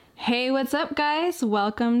Hey, what's up, guys?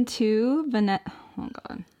 Welcome to Vanessa. Oh,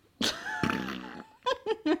 God.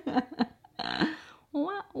 Oh,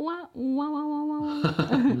 my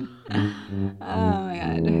God. All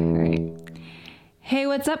right. Hey,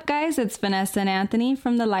 what's up, guys? It's Vanessa and Anthony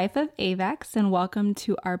from the Life of AIVAX, and welcome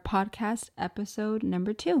to our podcast episode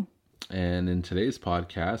number 2. And in today's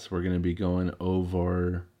podcast, we're going to be going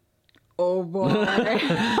over... Oh, boy. What is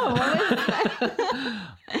that?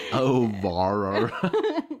 Ovare.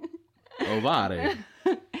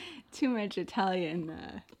 Too much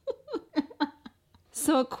Italian.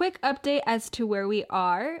 So a quick update as to where we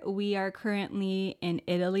are. We are currently in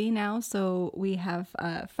Italy now. So we have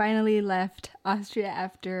finally left Austria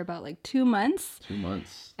after about 2 months. 2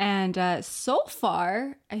 months. And so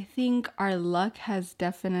far, I think our luck has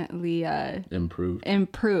definitely improved.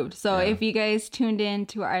 So if you guys tuned in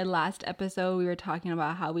to our last episode, we were talking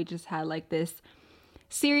about how we just had this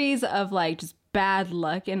series of just bad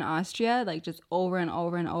luck in Austria, just over and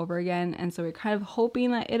over and over again. And so we're kind of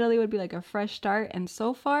hoping that Italy would be a fresh start. And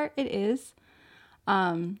so far it is.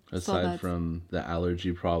 Aside from the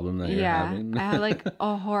allergy problem that you're having. I had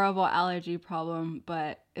a horrible allergy problem,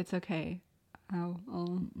 but it's okay.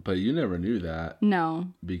 But you never knew that. No.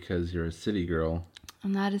 Because you're a city girl.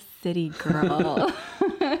 I'm not a city girl.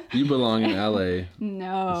 You belong in LA.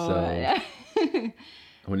 No. So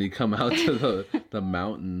when you come out to the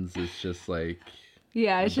mountains, it's just your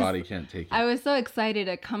body can't take it. I was so excited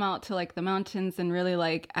to come out to the mountains and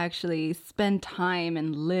really actually spend time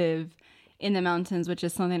and live in the mountains, which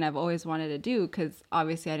is something I've always wanted to do because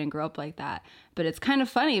obviously I didn't grow up like that. But it's kind of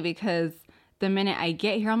funny because the minute I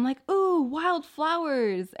get here, I'm like, ooh,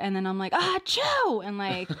 wildflowers. And then I'm like, achoo! And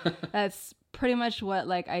that's pretty much what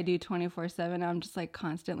I do 24/7. I'm just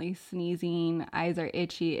constantly sneezing, eyes are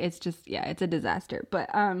itchy. It's just it's a disaster. But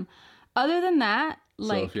other than that,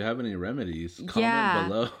 so if you have any remedies, comment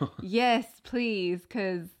below. Yes, please,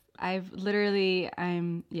 because I'm willing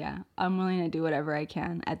to do whatever I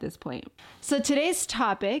can at this point. So today's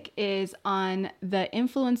topic is on the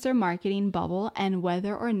influencer marketing bubble and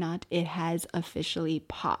whether or not it has officially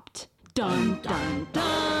popped. Dun dun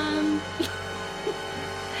dun.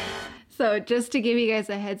 So just to give you guys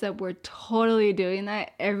a heads up, we're totally doing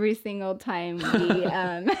that every single time we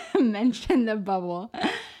mention the bubble.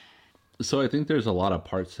 So I think there's a lot of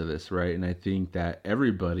parts to this, right? And I think that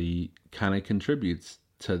everybody kind of contributes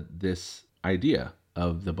to this idea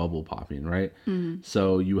of the bubble popping, right? Mm-hmm.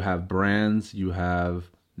 So you have brands, you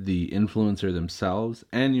have the influencer themselves,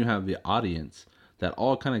 and you have the audience that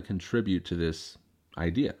all kind of contribute to this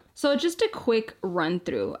idea. So just a quick run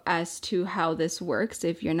through as to how this works,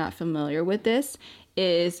 if you're not familiar with this,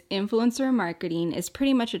 is influencer marketing is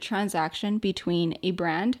pretty much a transaction between a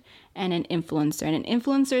brand and an influencer. And an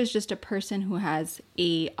influencer is just a person who has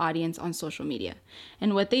a audience on social media.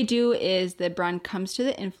 And what they do is the brand comes to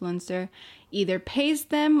the influencer, either pays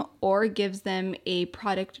them or gives them a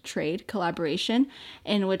product trade collaboration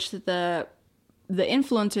in which the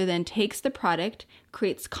influencer then takes the product,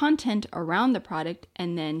 creates content around the product,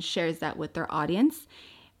 and then shares that with their audience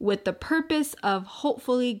with the purpose of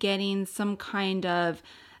hopefully getting some kind of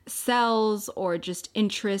sales or just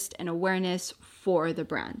interest and awareness for the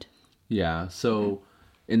brand. Yeah. So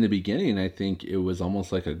in the beginning, I think it was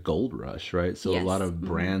almost like a gold rush, right? So a lot of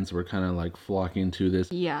brands were kind of flocking to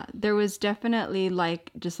this. Yeah. There was definitely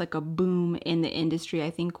just a boom in the industry, I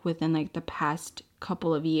think, within the past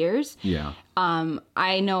couple of years. Yeah.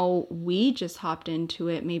 I know we just hopped into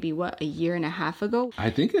it maybe a year and a half ago.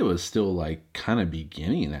 I think it was still kind of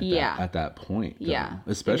beginning at that point. Though, yeah.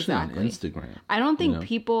 Especially on Instagram. I don't think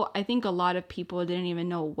I think a lot of people didn't even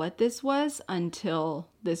know what this was until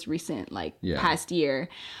this recent past year.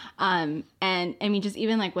 And I mean, just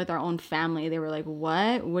even with our own family, they were like,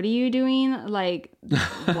 what are you doing?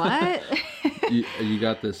 What? You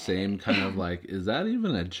got the same kind of is that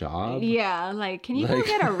even a job? Yeah, can you go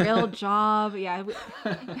get a real job? Yeah.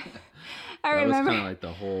 I remember was kind of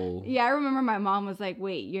the whole... Yeah, I remember my mom was like,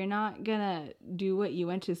 wait, you're not gonna do what you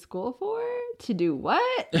went to school for? To do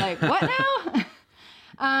what? What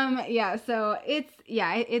now? Yeah, so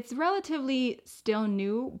it's relatively still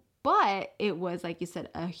new, but it was, like you said,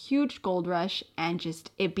 a huge gold rush, and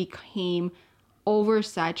just it became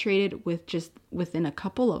oversaturated within a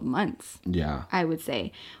couple of months. Yeah, I would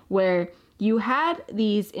say, where you had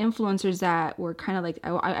these influencers that were kind of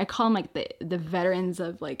I call them the veterans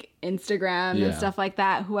of Instagram and stuff like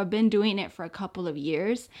that, who have been doing it for a couple of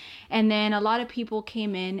years. And then a lot of people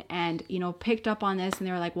came in and, picked up on this, and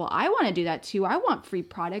they were like, well, I want to do that too. I want free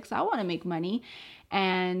products. I want to make money.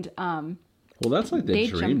 And, well, that's the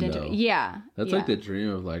dream, though. Yeah. That's the dream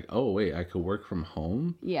of oh, wait, I could work from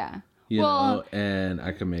home. Yeah. you know, and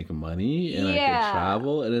I can make money and I can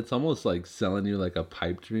travel, and it's almost like selling you like a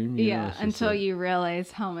pipe dream. You know? Until like, you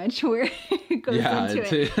realize how much work goes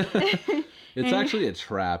into it. It's actually a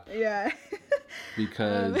trap. Yeah.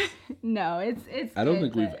 Because no, it's I don't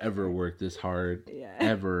think we've ever worked this hard. Yeah.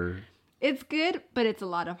 Ever. It's good, but it's a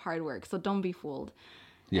lot of hard work, so don't be fooled.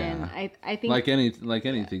 Yeah. And I think like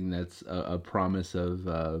anything that's a promise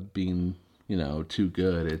of being, you know, too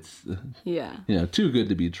good, it's you know, too good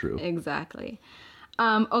to be true. Exactly.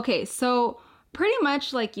 Okay, so pretty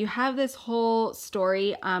much like you have this whole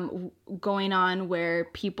story going on where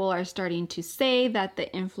people are starting to say that the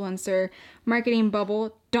influencer marketing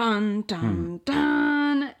bubble dun.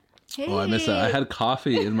 Hey. Oh, I missed that. I had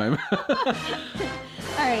coffee in my mouth. All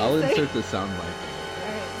right, I'll insert the sound bite.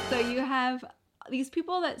 All right, so you have these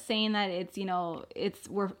people that saying that it's, you know,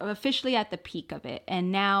 we're officially at the peak of it, and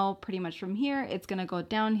now pretty much from here it's gonna go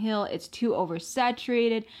downhill. It's too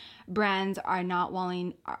oversaturated. Brands are not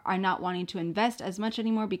wanting to invest as much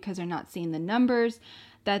anymore because they're not seeing the numbers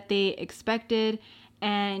that they expected.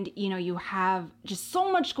 And you know, you have just so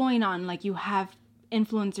much going on. Like you have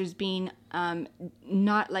influencers being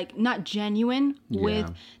not genuine with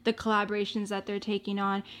the collaborations that they're taking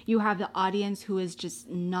on. You have the audience who is just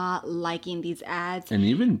not liking these ads, and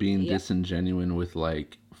even being disingenuous with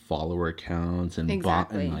like follower counts and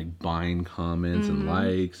and like buying comments and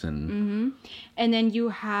likes and and then you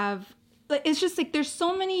have like, it's just like there's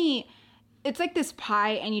so many, it's like this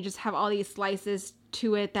pie and you just have all these slices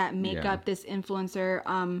to it that make up this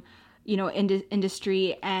influencer you know,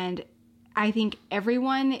 industry. And I think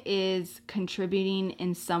everyone is contributing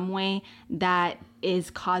in some way that is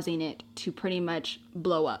causing it to pretty much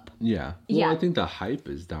blow up. Yeah. Well, I think the hype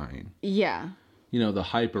is dying. Yeah. You know, the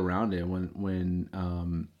hype around it when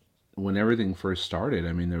everything first started,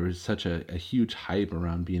 I mean, there was such a huge hype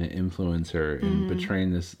around being an influencer and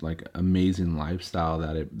portraying this like amazing lifestyle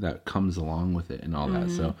that comes along with it and all that.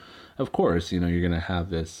 So, of course, you know, you're going to have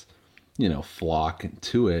this, you know, flock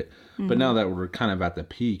to it. But now that we're kind of at the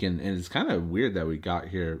peak, and it's kind of weird that we got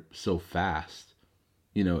here so fast,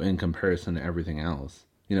 you know, in comparison to everything else.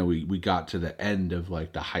 You know, we got to the end of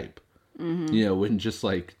like the hype, you know, in just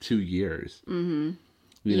like 2 years. You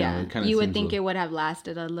know, it kind of would think it would have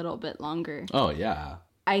lasted a little bit longer. Oh, yeah.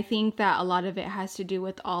 I think that a lot of it has to do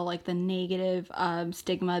with all like the negative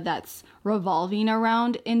stigma that's revolving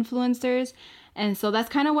around influencers. And so that's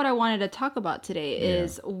kind of what I wanted to talk about today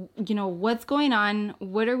is, you know, what's going on?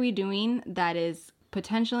 What are we doing that is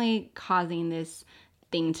potentially causing this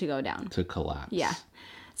thing to go down? To collapse. Yeah.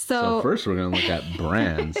 So first we're going to look at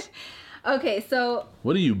brands. Okay, so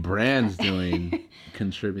what are you brands doing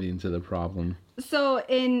contributing to the problem? So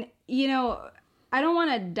you know, I don't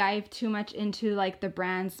want to dive too much into like the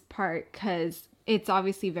brands part because it's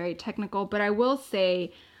obviously very technical, but I will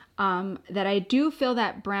say that I do feel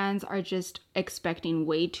that brands are just expecting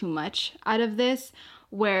way too much out of this,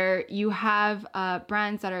 where you have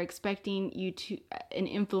brands that are expecting an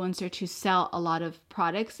influencer to sell a lot of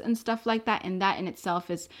products and stuff like that. And that in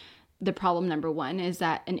itself is the problem number one, is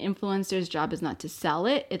that an influencer's job is not to sell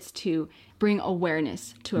it. It's to bring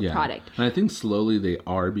awareness to a product. And I think slowly they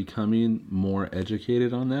are becoming more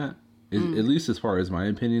educated on that. At least as far as my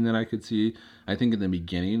opinion that I could see. I think in the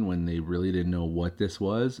beginning when they really didn't know what this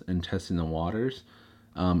was and testing the waters,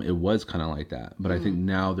 it was kind of like that. But I think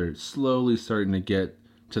now they're slowly starting to get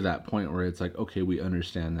to that point where it's like, okay, we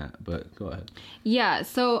understand that. But go ahead. Yeah,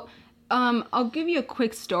 so I'll give you a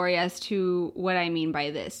quick story as to what I mean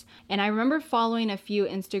by this. And I remember following a few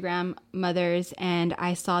Instagram mothers, and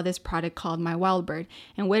I saw this product called My Wild Bird.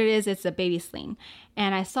 And what it is, it's a baby sling.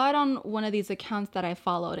 And I saw it on one of these accounts that I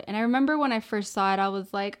followed. And I remember when I first saw it, I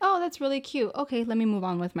was like, oh, that's really cute. Okay, let me move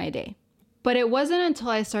on with my day. But it wasn't until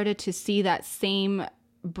I started to see that same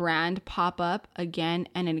brand pop up again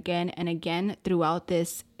and again and again throughout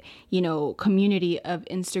this, you know, community of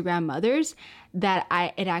Instagram mothers that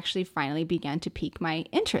it actually finally began to pique my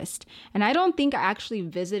interest. And I don't think I actually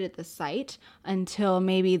visited the site until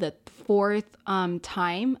maybe the fourth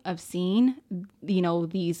time of seeing, you know,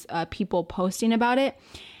 these people posting about it.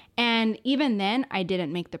 And even then, I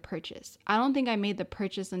didn't make the purchase. I don't think I made the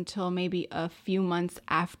purchase until maybe a few months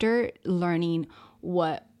after learning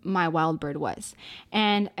what My Wild Bird was.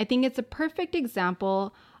 And I think it's a perfect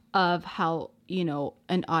example of how, you know,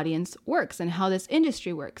 an audience works and how this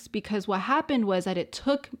industry works. Because what happened was that it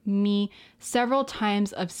took me several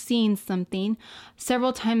times of seeing something,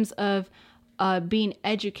 several times of being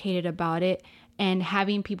educated about it and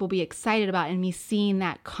having people be excited about it, and me seeing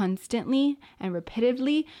that constantly and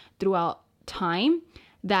repetitively throughout time,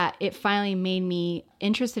 that it finally made me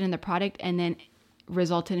interested in the product and then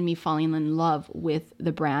resulted in me falling in love with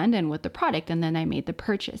the brand and with the product. And then I made the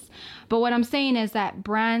purchase. But what I'm saying is that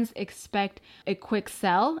brands expect a quick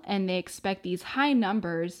sell and they expect these high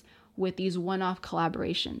numbers with these one-off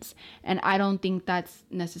collaborations. And I don't think that's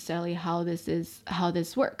necessarily how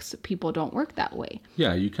this works. People don't work that way.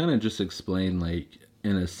 Yeah, you kind of just explain, like,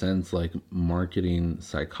 in a sense, like marketing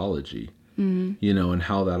psychology, you know, and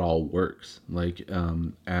how that all works. Like,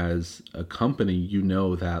 as a company, you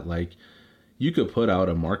know that, like, you could put out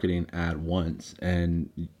a marketing ad once and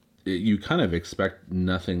you kind of expect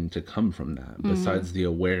nothing to come from that besides the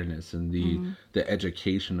awareness and the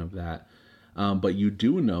education of that. But you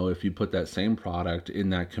do know if you put that same product in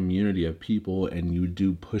that community of people and you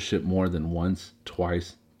do push it more than once,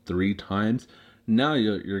 twice, 3 times, now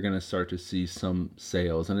you're going to start to see some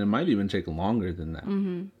sales, and it might even take longer than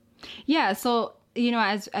that. Yeah. So, you know,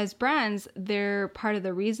 as brands, they're part of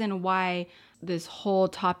the reason why this whole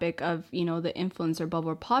topic of, you know, the influencer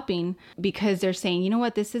bubble popping, because they're saying, you know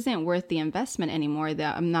what, this isn't worth the investment anymore,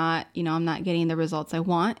 that I'm not getting the results I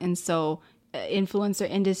want. And so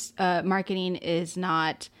influencer marketing is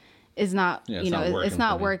not it's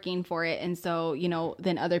not working for it. And so, you know,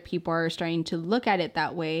 then other people are starting to look at it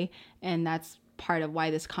that way. And that's part of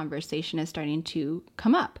why this conversation is starting to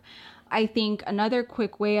come up. I think another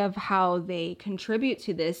quick way of how they contribute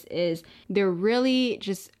to this is they're really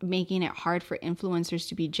just making it hard for influencers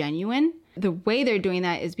to be genuine. The way they're doing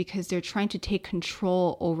that is because they're trying to take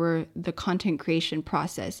control over the content creation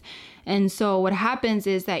process. And so what happens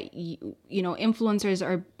is that, you know, influencers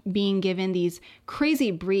are being given these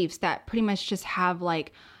crazy briefs that pretty much just have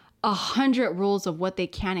like 100 rules of what they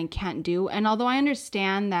can and can't do. And although I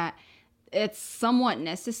understand that it's somewhat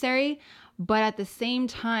necessary, but at the same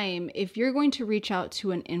time, if you're going to reach out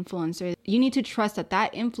to an influencer, you need to trust that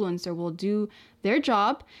that influencer will do their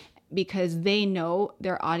job because they know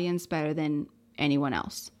their audience better than anyone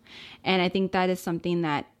else. And I think that is something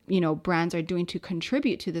that, you know, brands are doing to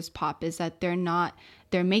contribute to this pop, is that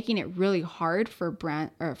they're making it really hard for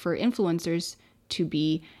influencers to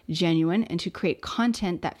be genuine and to create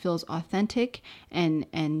content that feels authentic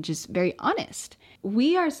and just very honest.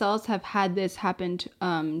 We ourselves have had this happen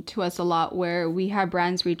to us a lot, where we have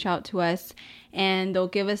brands reach out to us and they'll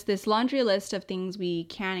give us this laundry list of things we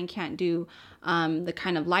can and can't do, the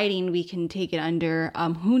kind of lighting we can take it under,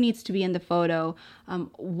 who needs to be in the photo,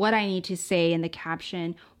 what I need to say in the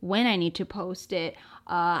caption, when I need to post it,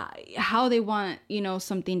 how they want, you know,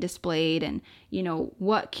 something displayed, and, you know,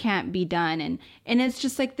 what can't be done. And it's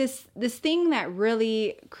just like this thing that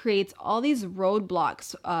really creates all these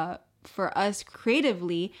roadblocks for us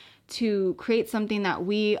creatively to create something that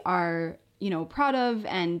we are, you know, proud of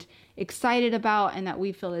and excited about and that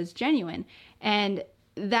we feel is genuine. And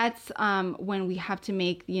that's when we have to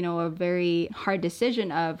make, you know, a very hard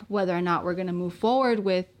decision of whether or not we're going to move forward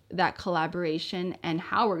with that collaboration and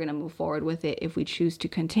how we're going to move forward with it if we choose to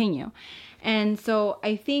continue. And so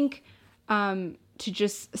I think to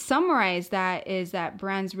just summarize that is that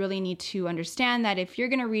brands really need to understand that if you're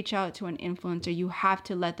going to reach out to an influencer, you have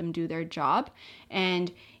to let them do their job,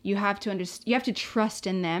 and you have to trust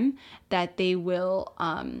in them that they will,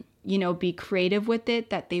 you know, be creative with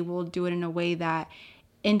it, that they will do it in a way that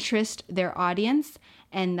interests their audience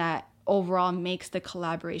and that overall makes the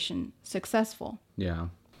collaboration successful. Yeah.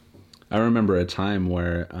 I remember a time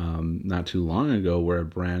where, not too long ago, where a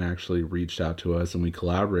brand actually reached out to us and we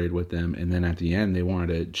collaborated with them. And then at the end, they wanted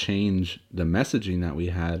to change the messaging that we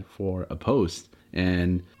had for a post.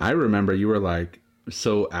 And I remember you were like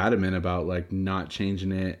so adamant about like not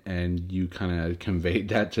changing it, and you kind of conveyed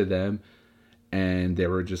that to them. And they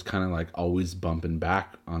were just kind of like always bumping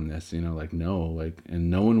back on this, you know, like, no, like, and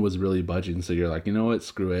no one was really budging. So you're like, you know what,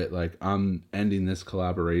 screw it. Like, I'm ending this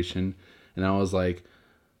collaboration. And I was like,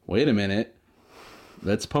 wait a minute,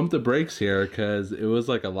 let's pump the brakes here, because it was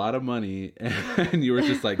like a lot of money. And you were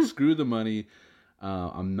just like, screw the money.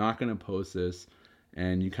 I'm not going to post this.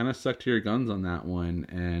 And you kind of stuck to your guns on that one.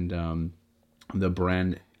 And the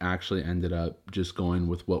brand actually ended up just going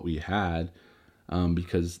with what we had.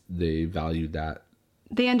 Because they valued that.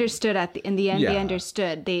 They understood in the end. Yeah. They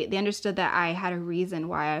understood. They understood that I had a reason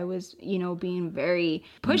why I was, you know, being very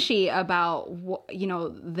pushy about, you know,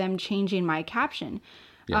 them changing my caption.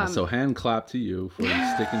 Yeah. So hand clap to you for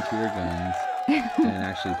sticking to your guns and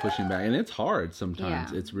actually pushing back. And it's hard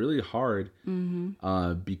sometimes. Yeah. It's really hard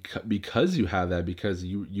because you have that, because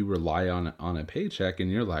you rely on a paycheck, and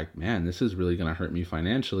you're like, man, this is really going to hurt me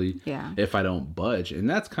financially if I don't budge. And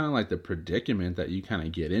that's kind of like the predicament that you kind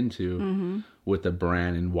of get into with the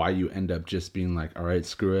brand, and why you end up just being like, all right,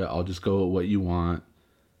 screw it. I'll just go with what you want,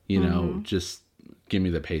 you know, just give me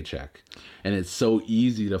the paycheck. And it's so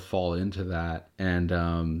easy to fall into that. And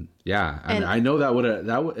I mean, I know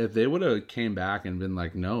if they would have came back and been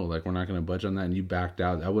like, no, like we're not going to budge on that, and you backed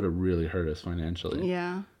out, that would have really hurt us financially.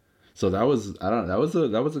 Yeah. So that was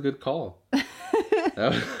a good call.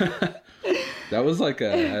 That was like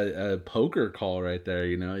a poker call right there.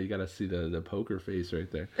 You know, you got to see the poker face right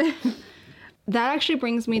there. That actually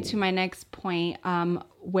brings me to my next point,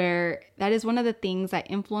 where that is one of the things that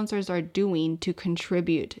influencers are doing to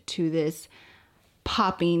contribute to this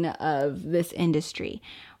popping of this industry,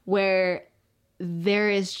 where there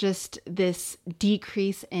is just this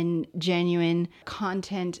decrease in genuine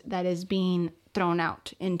content that is being thrown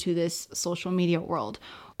out into this social media world.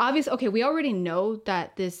 Obviously, okay, we already know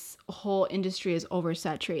that this whole industry is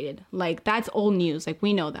oversaturated. Like, that's old news. Like,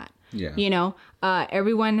 we know that. Yeah. You know,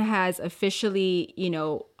 everyone has officially, you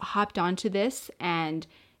know, hopped onto this, and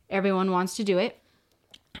everyone wants to do it.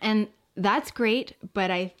 And that's great,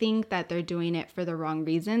 but I think that they're doing it for the wrong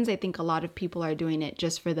reasons. I think a lot of people are doing it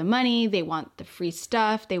just for the money. They want the free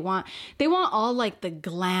stuff. They want all like the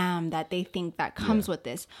glam that they think that comes with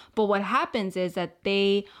this. But what happens is that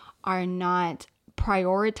they are not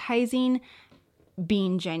prioritizing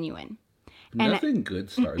being genuine. Nothing good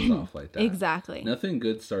starts off like that. Exactly. Nothing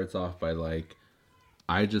good starts off by like,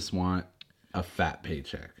 I just want a fat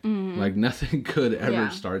paycheck. Like, nothing good ever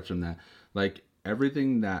starts from that. Like,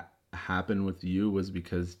 everything that happened with you was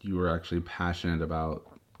because you were actually passionate about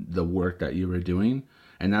the work that you were doing.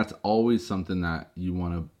 And that's always something that you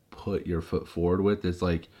want to put your foot forward with. It's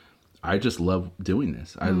like, I just love doing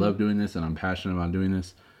this. I love doing this, and I'm passionate about doing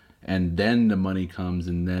this. And then the money comes,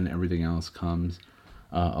 and then everything else comes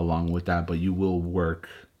along with that. But you will work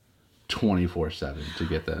 24/7 to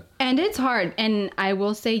get that. And it's hard. And I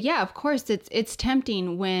will say, yeah, of course, it's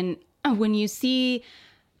tempting when you see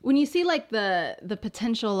like the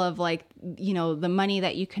potential of, like, you know, the money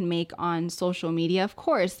that you can make on social media. Of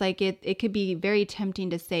course, like it could be very tempting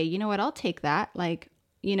to say, you know what, I'll take that. Like,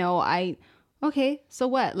 you know, okay, so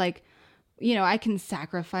what? Like, you know, I can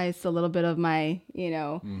sacrifice a little bit of my, you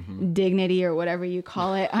know, dignity or whatever you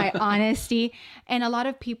call it, honesty. And a lot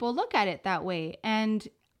of people look at it that way. And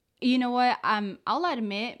you know what? I'll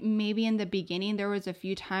admit, maybe in the beginning, there was a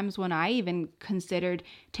few times when I even considered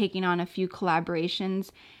taking on a few collaborations,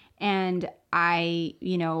 and I,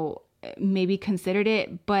 you know, maybe considered it,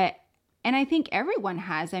 and I think everyone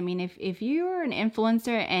has. I mean, if you're an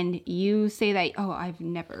influencer and you say that, oh, I've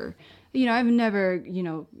never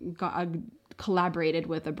collaborated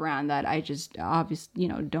with a brand that I just obviously, you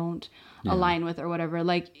know, don't align with or whatever.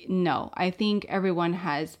 Like, no, I think everyone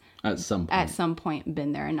has at some point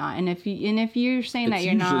been there or not. And if you're saying that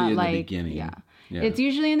you're not, like, it's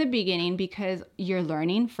usually in the beginning, because you're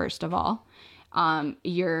learning, first of all.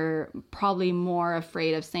 You're probably more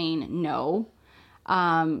afraid of saying no,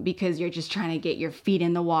 because you're just trying to get your feet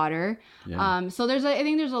in the water. Yeah. So I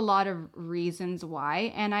think there's a lot of reasons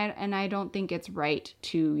why, and I don't think it's right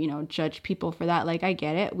to, you know, judge people for that. Like, I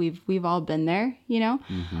get it. We've all been there, you know?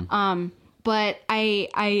 But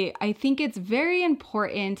I think it's very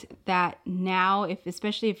important that now,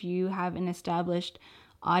 especially if you have an established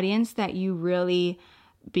audience, that you really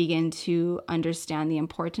begin to understand the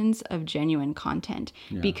importance of genuine content,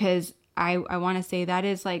 because I want to say that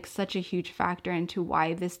is like such a huge factor into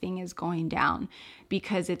why this thing is going down,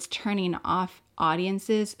 because it's turning off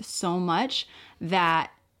audiences so much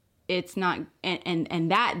that it's not,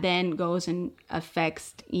 and that then goes and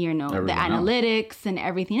affects, you know, everything the analytics else and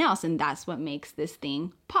everything else, and that's what makes this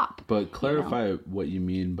thing pop. But clarify, you know, what you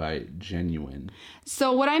mean by genuine.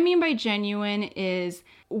 So what I mean by genuine is,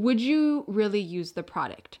 would you really use the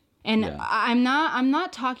product? And I'm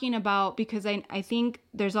not talking about, because I think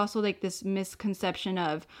there's also like this misconception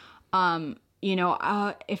of, you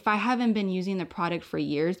know, if I haven't been using the product for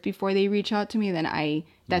years before they reach out to me, then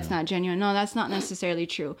that's not genuine. No, that's not necessarily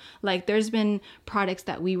true. Like, there's been products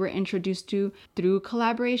that we were introduced to through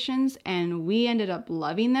collaborations, and we ended up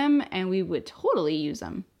loving them, and we would totally use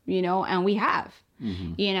them, you know, and we have,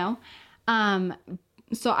 you know.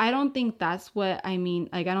 So I don't think that's what I mean.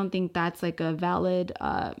 Like, I don't think that's like a valid,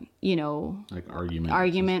 you know, like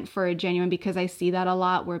argument for a genuine, because I see that a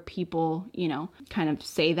lot where people, you know, kind of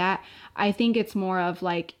say that. I think it's more of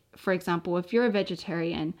like, for example, if you're a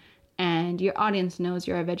vegetarian and your audience knows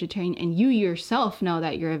you're a vegetarian, and you yourself know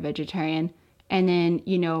that you're a vegetarian, and then,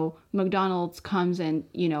 you know, McDonald's comes and,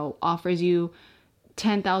 you know, offers you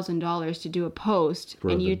 $10,000 to do a post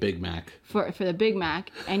for the Big Mac, for the Big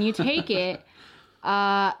Mac, and you take it.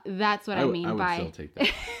 That's what I mean by. I would still take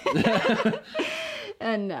that.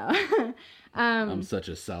 No. I'm such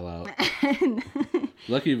a sellout.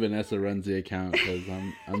 Lucky Vanessa runs the account because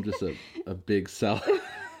I'm just a big sellout.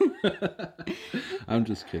 I'm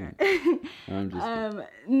just kidding.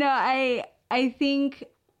 No, I think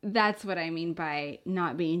that's what I mean by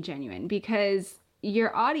not being genuine, because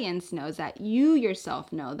your audience knows that, you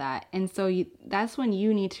yourself know that, and so that's when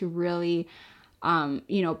you need to really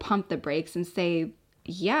pump the brakes and say,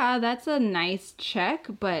 yeah, that's a nice check,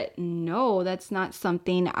 but no, that's not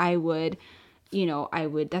something I would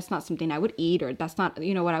that's not something I would eat, or that's not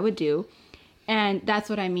what I would do. And that's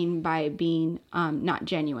what I mean by being not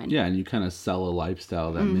genuine. Yeah, and you kind of sell a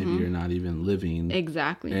lifestyle that maybe you're not even living.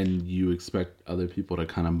 Exactly. And you expect other people to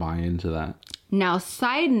kind of buy into that. Now,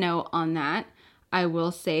 side note on that, I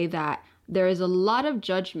will say that there is a lot of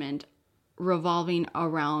judgment revolving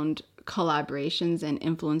around collaborations and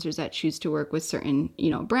influencers that choose to work with certain,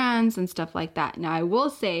 brands and stuff like that. Now, I will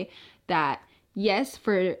say that, yes,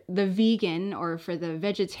 for the vegan or for the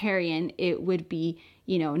vegetarian, it would be,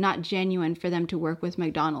 not genuine for them to work with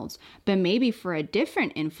McDonald's. But maybe for a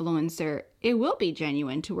different influencer, it will be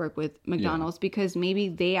genuine to work with McDonald's because maybe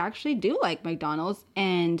they actually do like McDonald's,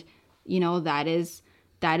 and, that is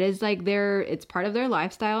like it's part of their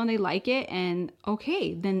lifestyle and they like it, and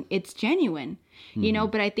okay, then it's genuine.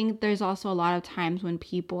 But I think there's also a lot of times when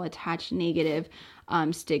people attach negative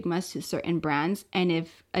stigmas to certain brands. And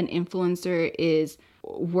if an influencer is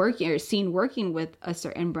seen working with a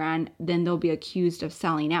certain brand, then they'll be accused of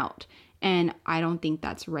selling out. And I don't think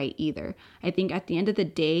that's right either. I think at the end of the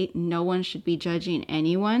day, no one should be judging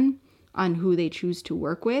anyone on who they choose to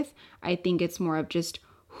work with. I think it's more of just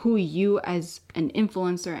who you as an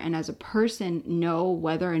influencer and as a person know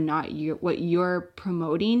whether or not what you're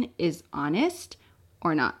promoting is honest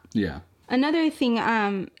or not. Yeah. Another thing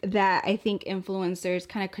that I think influencers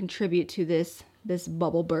kind of contribute to this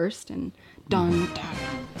bubble burst and dun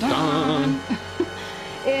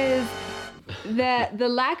is the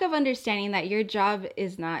lack of understanding that your job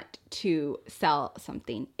is not to sell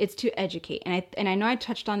something, it's to educate. And I know I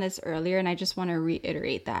touched on this earlier, and I just want to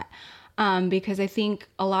reiterate that. Because I think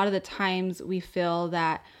a lot of the times we feel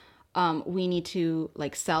that we need to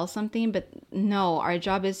sell something, but no, our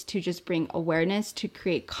job is to just bring awareness, to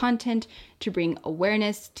create content, to bring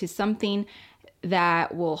awareness to something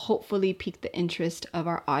that will hopefully pique the interest of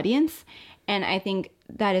our audience. And I think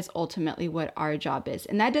that is ultimately what our job is.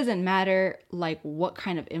 And that doesn't matter what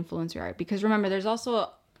kind of influencer you are, because remember, there's also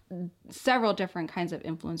several different kinds of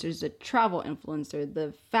influencers: the travel influencer,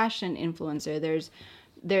 the fashion influencer,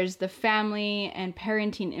 there's the family and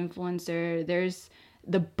parenting influencer, there's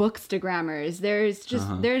the bookstagrammers,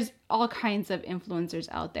 there's all kinds of influencers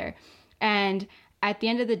out there. And at the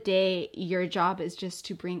end of the day, your job is just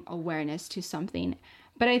to bring awareness to something.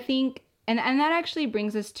 But I think, and that actually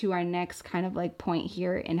brings us to our next kind of point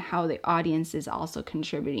here in how the audience is also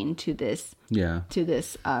contributing to this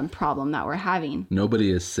problem that we're having.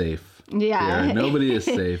 Nobody is safe. Yeah. Nobody is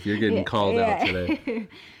safe. You're getting called out today.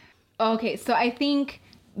 Okay, so I think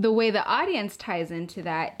the way the audience ties into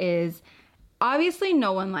that is, obviously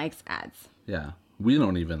no one likes ads. Yeah. We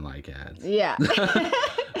don't even like ads. Yeah.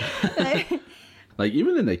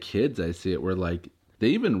 Even in the kids, I see it where they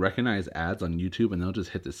even recognize ads on YouTube and they'll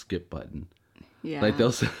just hit the skip button. Yeah.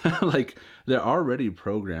 They'll they're already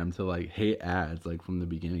programmed to hate ads from the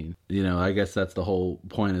beginning. I guess that's the whole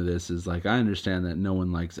point of this is I understand that no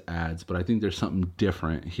one likes ads, but I think there's something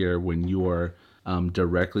different here when you're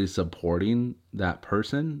directly supporting that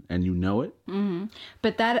person and you know it. Mm-hmm.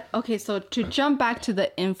 But so to jump back to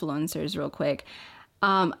the influencers real quick,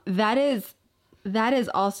 that is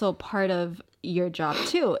also part of your job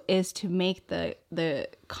too, is to make the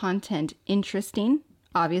content interesting,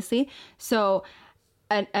 obviously. So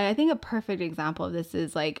I think a perfect example of this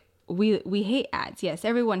is we hate ads. Yes,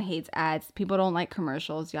 everyone hates ads. People don't like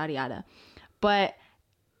commercials, yada yada. But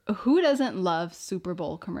who doesn't love Super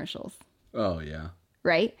Bowl commercials? Oh yeah.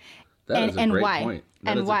 Right? That is a great why? point.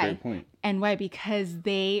 And why? A great point. And why? Because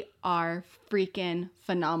they are freaking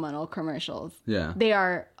phenomenal commercials. Yeah. They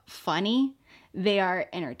are funny. They are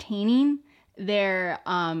entertaining. They're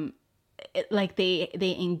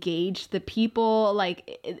they engage the people.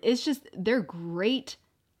 It's just, they're great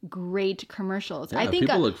commercials. Yeah, I think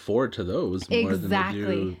people look forward to those more than they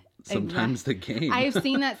do sometimes the game. I've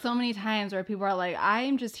seen that so many times where people are like,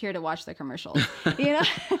 I'm just here to watch the commercials.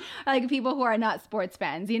 People who are not sports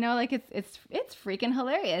fans, it's freaking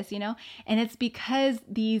hilarious, and it's because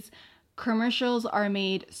these commercials are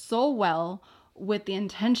made so well with the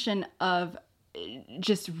intention of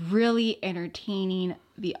just really entertaining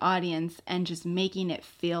the audience and just making it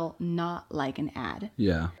feel not like an ad.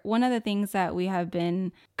 Yeah. One of the things that we have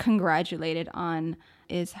been congratulated on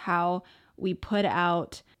is how we put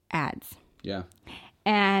out ads. Yeah.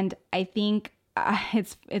 And I think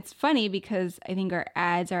it's funny because I think our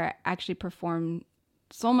ads are actually perform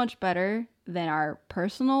so much better than our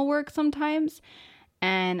personal work sometimes.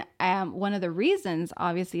 And one of the reasons,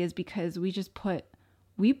 obviously, is because we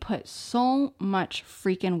put so much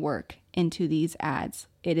freaking work into these ads.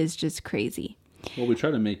 It is just crazy. Well, we try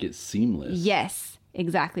to make it seamless. Yes,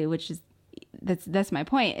 exactly. That's my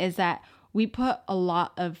point, is that we put a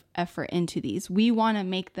lot of effort into these. We want to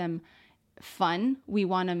make them fun. We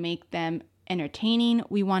want to make them entertaining.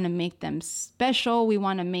 We want to make them special. We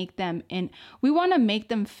want to make them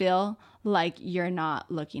feel like you're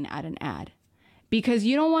not looking at an ad. Because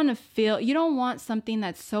you don't want something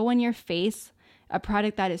that's so in your face, a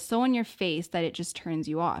product that is so in your face that it just turns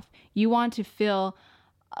you off. You want to feel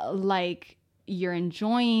like you're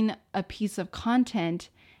enjoying a piece of content,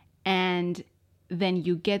 and then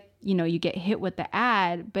you get hit with the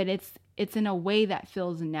ad, but it's in a way that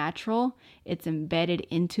feels natural. It's embedded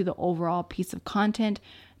into the overall piece of content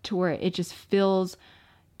to where it just feels,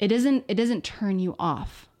 it doesn't turn you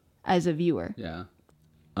off as a viewer. Yeah.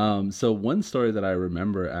 So one story that I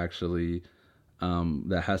remember actually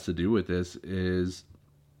that has to do with this is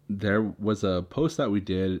there was a post that we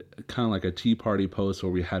did, kind of like a Tea Party post,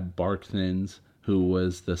 where we had Bark Thins, who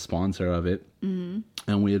was the sponsor of it. Mm-hmm.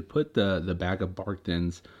 And we had put the bag of Bark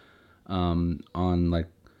Thins on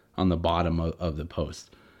the bottom of the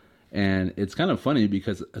post. And it's kind of funny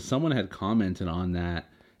because someone had commented on that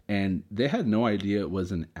and they had no idea it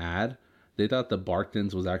was an ad. They thought the Bark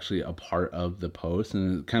Thins was actually a part of the post.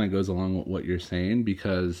 And it kind of goes along with what you're saying,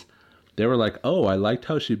 because they were like, oh, I liked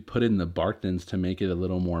how she put in the Bark Thins to make it a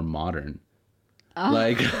little more modern. Oh.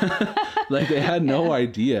 Like they had no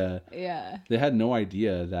idea. Yeah. They had no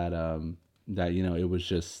idea that, it was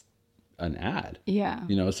just an ad. Yeah.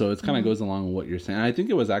 So it kind of goes along with what you're saying. I think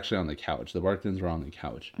it was actually on the couch. The Bark Thins were on the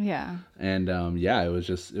couch. Yeah. And,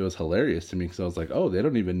 it was hilarious to me, because I was like, oh, they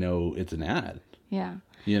don't even know it's an ad. Yeah.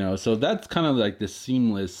 So that's kind of like the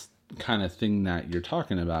seamless kind of thing that you're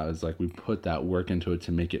talking about, is like we put that work into it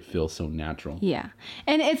to make it feel so natural. Yeah.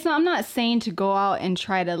 And I'm not saying to go out and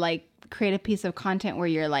try to like create a piece of content where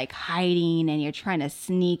you're like hiding and you're trying to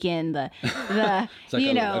sneak in the it's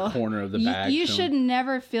like a corner of the bag. You should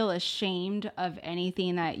never feel ashamed of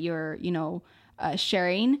anything that you're,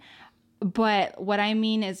 sharing. But what I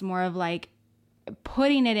mean is more of like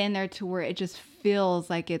putting it in there to where it just feels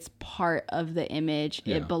like it's part of the image.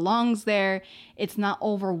 Yeah. It belongs there. It's not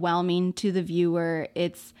overwhelming to the viewer.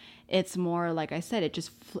 It's more, like I said, it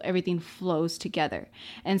just everything flows together.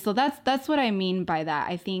 And so that's what I mean by that.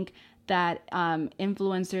 I think that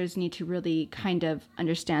influencers need to really kind of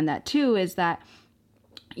understand that too, is that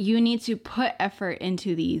you need to put effort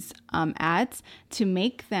into these ads to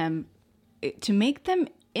make them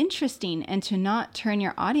interesting and to not turn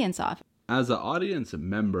your audience off. As an audience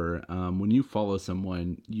member, when you follow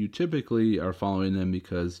someone, you typically are following them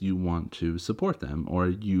because you want to support them, or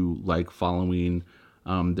you like following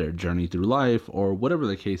their journey through life, or whatever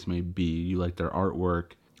the case may be. You like their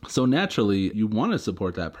artwork. So naturally, you want to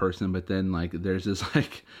support that person, but then like there's this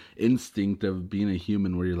like instinct of being a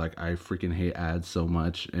human where you're like, I freaking hate ads so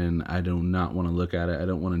much, and I do not want to look at it. I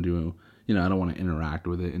don't want to do, I don't want to interact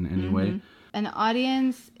with it in any way. An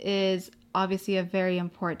audience is obviously a very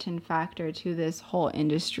important factor to this whole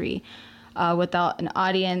industry. Without an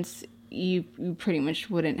audience, you pretty much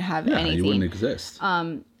wouldn't have anything. You wouldn't exist.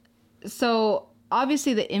 So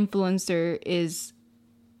obviously the influencer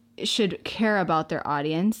should care about their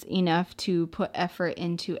audience enough to put effort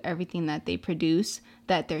into everything that they produce,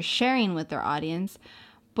 that they're sharing with their audience.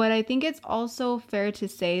 But I think it's also fair to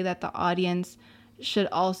say that the audience should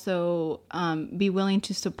also be willing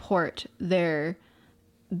to support the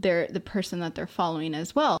person that they're following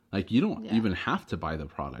as well. Like, you don't even have to buy the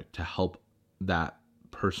product to help that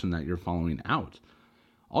person that you're following out.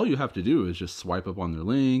 All you have to do is just swipe up on their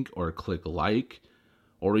link or click like,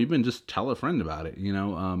 or even just tell a friend about it.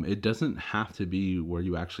 It doesn't have to be where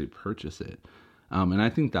you actually purchase it. And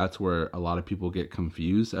I think that's where a lot of people get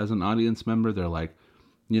confused as an audience member. They're like,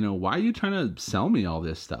 why are you trying to sell me all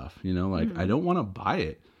this stuff? I don't want to buy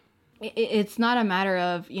it. It's not a matter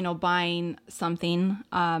of, buying something.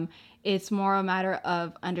 It's more a matter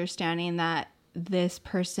of understanding that this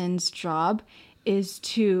person's job is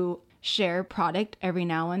to share product every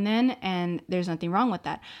now and then, and there's nothing wrong with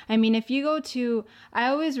that. I mean, if you go to, I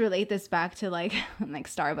always relate this back to like like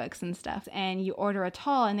Starbucks and stuff, and you order a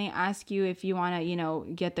tall and they ask you if you want to, you know,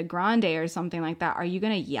 get the grande or something like that. Are you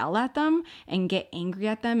going to yell at them and get angry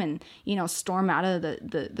at them and, you know, storm out of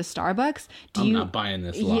the Starbucks? I'm not buying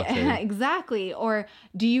this latte. Yeah, exactly. Or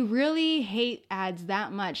do you really hate ads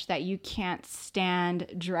that much that you can't stand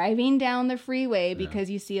driving down the freeway because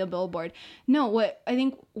you see a billboard? No,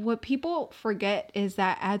 what people forget is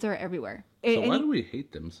that ads are everywhere. So why do we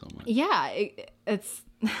hate them so much? Yeah, it's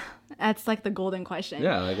that's like the golden question.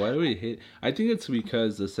 Yeah, like why do we hate? I think it's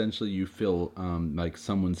because essentially you feel like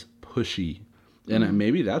someone's pushy, and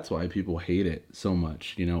maybe that's why people hate it so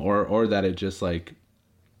much, you know, or that it just like,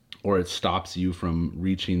 or it stops you from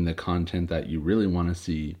reaching the content that you really want to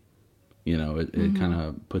see. You know, it kind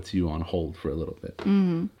of puts you on hold for a little bit.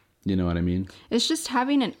 Mm-hmm. You know what I mean? It's just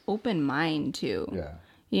having an open mind too. Yeah.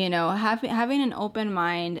 You know, having an open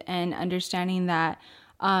mind and understanding that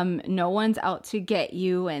no one's out to get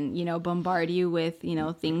you and, you know, bombard you with, you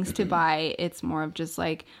know, things to buy. It's more of just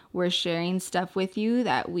like we're sharing stuff with you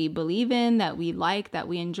that we believe in, that we like, that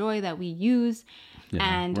we enjoy, that we use. Yeah.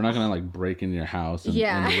 And we're not going to like break into your house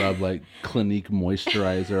and rub like Clinique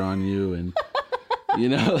moisturizer on you. And, you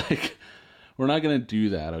know, like we're not going to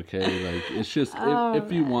do that. Okay. Like it's just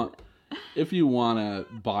if you want to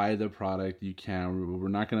buy the product, you can. We're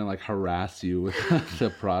not going to like harass you with the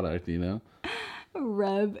product, you know?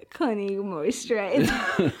 Rub Clinique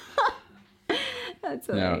moisturizer. That's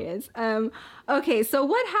hilarious. Yeah. Okay, so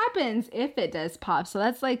what happens if it does pop? So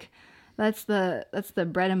that's the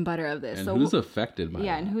bread and butter of this. And so who's affected by it?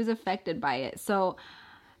 Yeah, and who's affected by it. So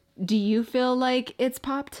do you feel like it's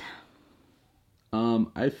popped?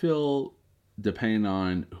 I feel, depending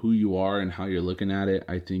on who you are and how you're looking at it,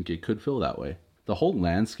 I think it could feel that way. The whole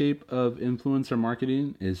landscape of influencer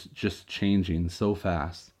marketing is just changing so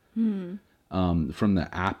fast. From the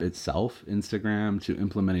app itself, Instagram, to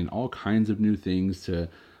implementing all kinds of new things, to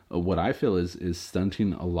what I feel is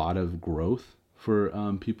stunting a lot of growth for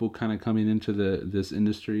people kind of coming into this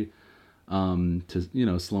industry, to, you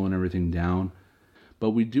know, slowing everything down. But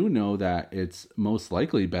we do know that it's most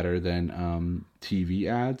likely better than TV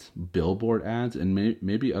ads, billboard ads, and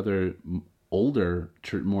maybe other older,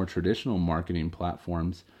 more traditional marketing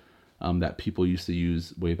platforms that people used to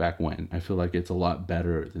use way back when. I feel like it's a lot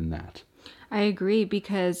better than that. I agree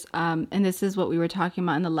because, and this is what we were talking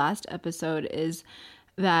about in the last episode, is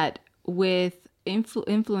that with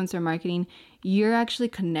influencer marketing, you're actually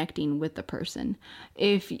connecting with the person.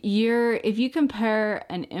 If you compare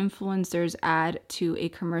an influencer's ad to a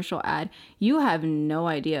commercial ad, you have no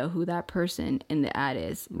idea who that person in the ad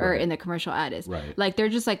is, or in the commercial ad is. Right. Like they're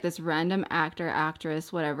just like this random actor,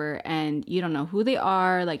 actress, whatever, and you don't know who they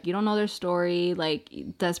are. Like you don't know their story. Like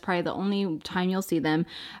that's probably the only time you'll see them.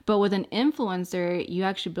 But with an influencer, you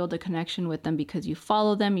actually build a connection with them because you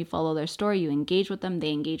follow them, you follow their story, you engage with them,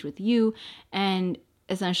 they engage with you, and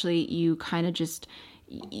essentially you kind of just,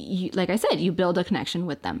 like I said, you build a connection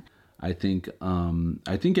with them. I think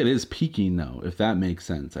it is peaking though, if that makes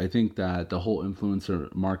sense. I think that the whole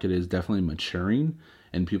influencer market is definitely maturing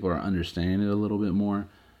and people are understanding it a little bit more.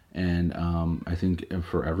 And I think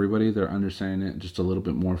for everybody, they're understanding it just a little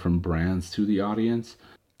bit more, from brands to the audience.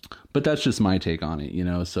 But that's just my take on it, you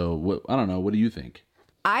know? So I don't know. What do you think?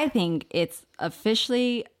 I think it's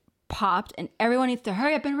officially popped and everyone needs to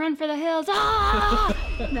hurry up and run for the hills. Ah!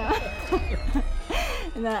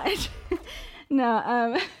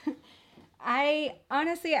 No. I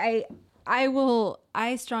honestly,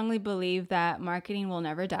 I strongly believe that marketing will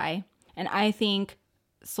never die. And I think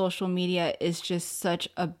social media is just such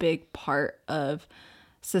a big part of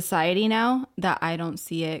society now that I don't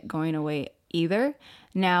see it going away either.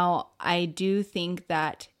 Now, I do think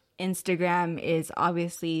that Instagram is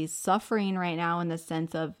obviously suffering right now in the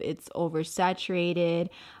sense of it's oversaturated.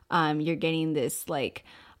 You're getting this like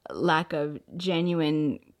lack of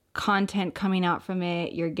genuine content coming out from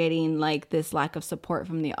it. You're getting like this lack of support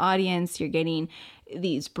from the audience. You're getting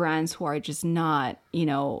these brands who are just not, you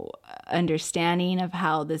know, understanding of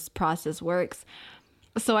how this process works.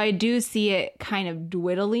 So I do see it kind of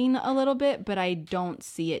dwindling a little bit, but I don't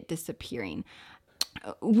see it disappearing.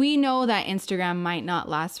 We know that Instagram might not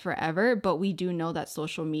last forever, but we do know that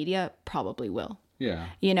social media probably will. Yeah.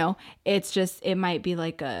 You know, it's just, it might be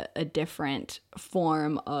like a different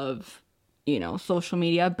form of, you know, social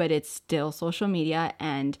media, but it's still social media,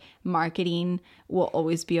 and marketing will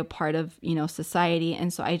always be a part of, you know, society.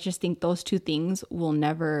 And so I just think those two things will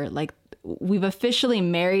never, like, we've officially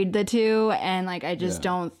married the two. And like, I just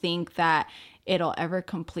don't think that it'll ever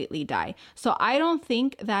completely die. So I don't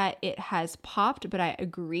think that it has popped, but I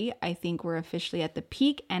agree. I think we're officially at the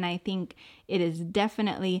peak, and I think it is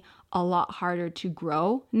definitely a lot harder to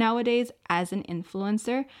grow nowadays as an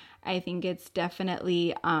influencer. I think it's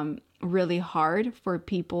definitely really hard for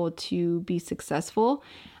people to be successful.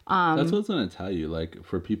 That's what I was going to tell you. Like,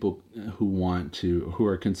 for people who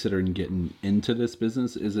are considering getting into this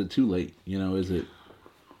business, is it too late? Is it?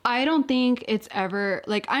 I don't think it's ever,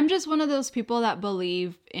 like, I'm just one of those people that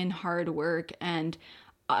believe in hard work. And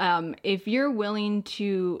if you're willing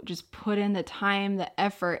to just put in the time, the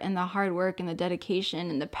effort, and the hard work, and the dedication,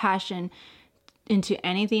 and the passion into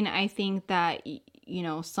anything, I think that,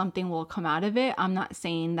 something will come out of it. I'm not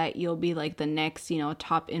saying that you'll be like the next,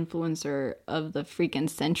 top influencer of the freaking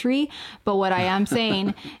century. But what I am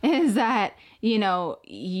saying is that,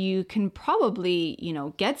 you can probably,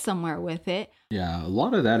 get somewhere with it. Yeah, a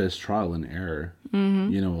lot of that is trial and error. A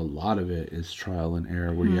lot of it is trial and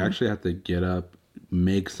error where you actually have to get up,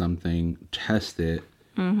 make something, test it.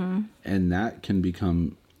 And that can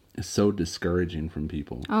become so discouraging from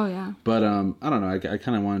people. Oh, yeah. But I don't know. I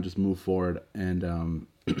kind of want to just move forward and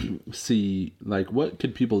see, like, what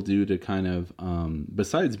could people do to kind of,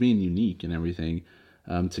 besides being unique and everything,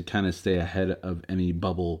 to kind of stay ahead of any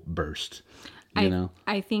bubble burst,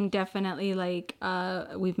 I think definitely, like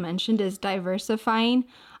we've mentioned, is diversifying.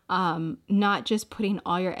 Not just putting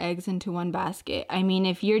all your eggs into one basket. I mean,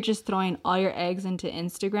 if you're just throwing all your eggs into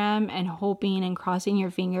Instagram and hoping and crossing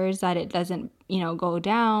your fingers that it doesn't, go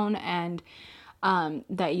down and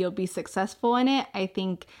that you'll be successful in it, I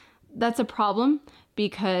think that's a problem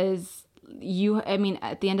because at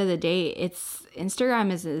the end of the day,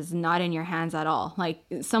 Instagram is not in your hands at all. Like,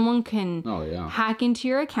 someone can hack into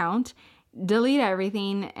your account, delete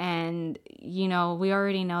everything, and we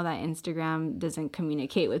already know that Instagram doesn't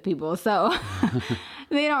communicate with people, so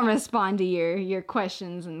they don't respond to your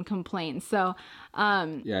questions and complaints. So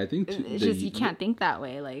I think it's just, you can't think that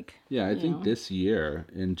way. Like, I think this year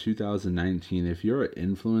in 2019, if you're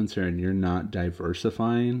an influencer and you're not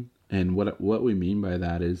diversifying, and what we mean by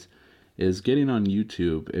that is getting on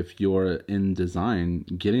YouTube. If you're in design,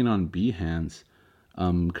 getting on Behance,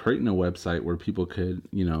 creating a website where people could,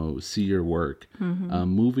 see your work,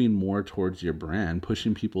 moving more towards your brand,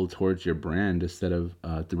 pushing people towards your brand instead of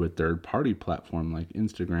through a third-party platform like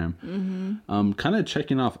Instagram. Kind of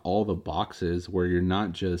checking off all the boxes where you're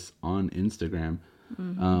not just on Instagram.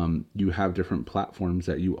 You have different platforms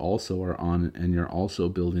that you also are on, and you're also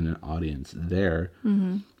building an audience there.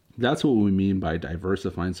 That's what we mean by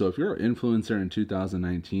diversifying. So if you're an influencer in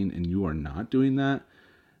 2019 and you are not doing that,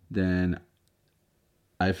 then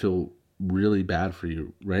I feel really bad for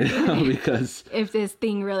you right now, because if this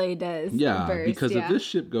thing really does burst, because if this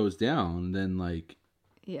ship goes down, then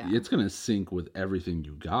it's gonna sink with everything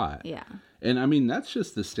you got. And I mean, that's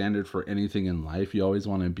just the standard for anything in life. You always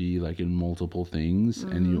want to be like in multiple things,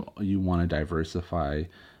 and you want to diversify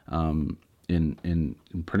in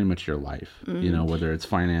pretty much your life, whether it's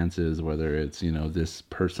finances, whether it's this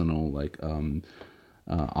personal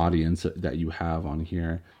audience that you have on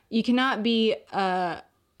here. You cannot be a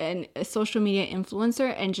social media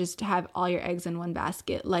influencer and just have all your eggs in one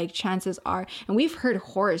basket. Like, chances are, and we've heard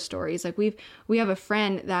horror stories, like we have a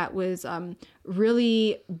friend that was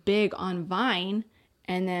really big on Vine,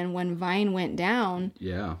 and then when Vine went down,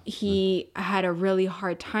 he had a really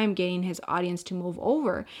hard time getting his audience to move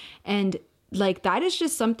over. And like, that is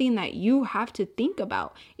just something that you have to think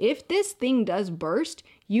about. If this thing does burst,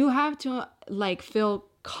 you have to feel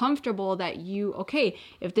comfortable that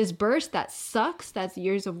if this bursts, that sucks, that's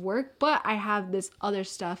years of work, but I have this other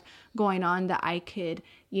stuff going on that I could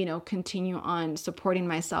continue on supporting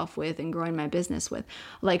myself with and growing my business with.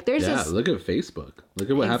 Like, there's look at Facebook, look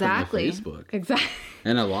at what happened to Facebook. Exactly.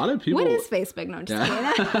 And a lot of people, what is Facebook? No, I'm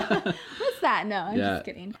just kidding. What's that? No, I'm just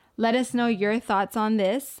kidding. Let us know your thoughts on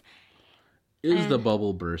this. Is the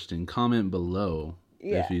bubble bursting? Comment below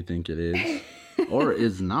if you think it is or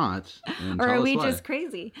is not. Or are we just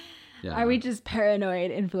crazy? Yeah. Are we just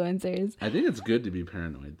paranoid influencers? I think it's good to be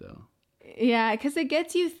paranoid, though. Yeah, because it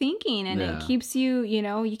gets you thinking, and it keeps you,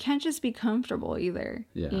 you can't just be comfortable either.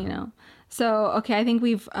 Yeah. So, okay, I think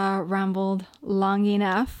we've rambled long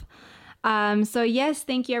enough. So yes,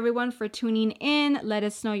 thank you everyone for tuning in. Let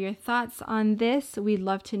us know your thoughts on this. We'd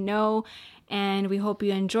love to know. And we hope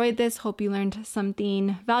you enjoyed this. Hope you learned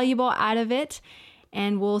something valuable out of it.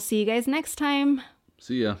 And we'll see you guys next time.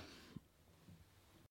 See ya.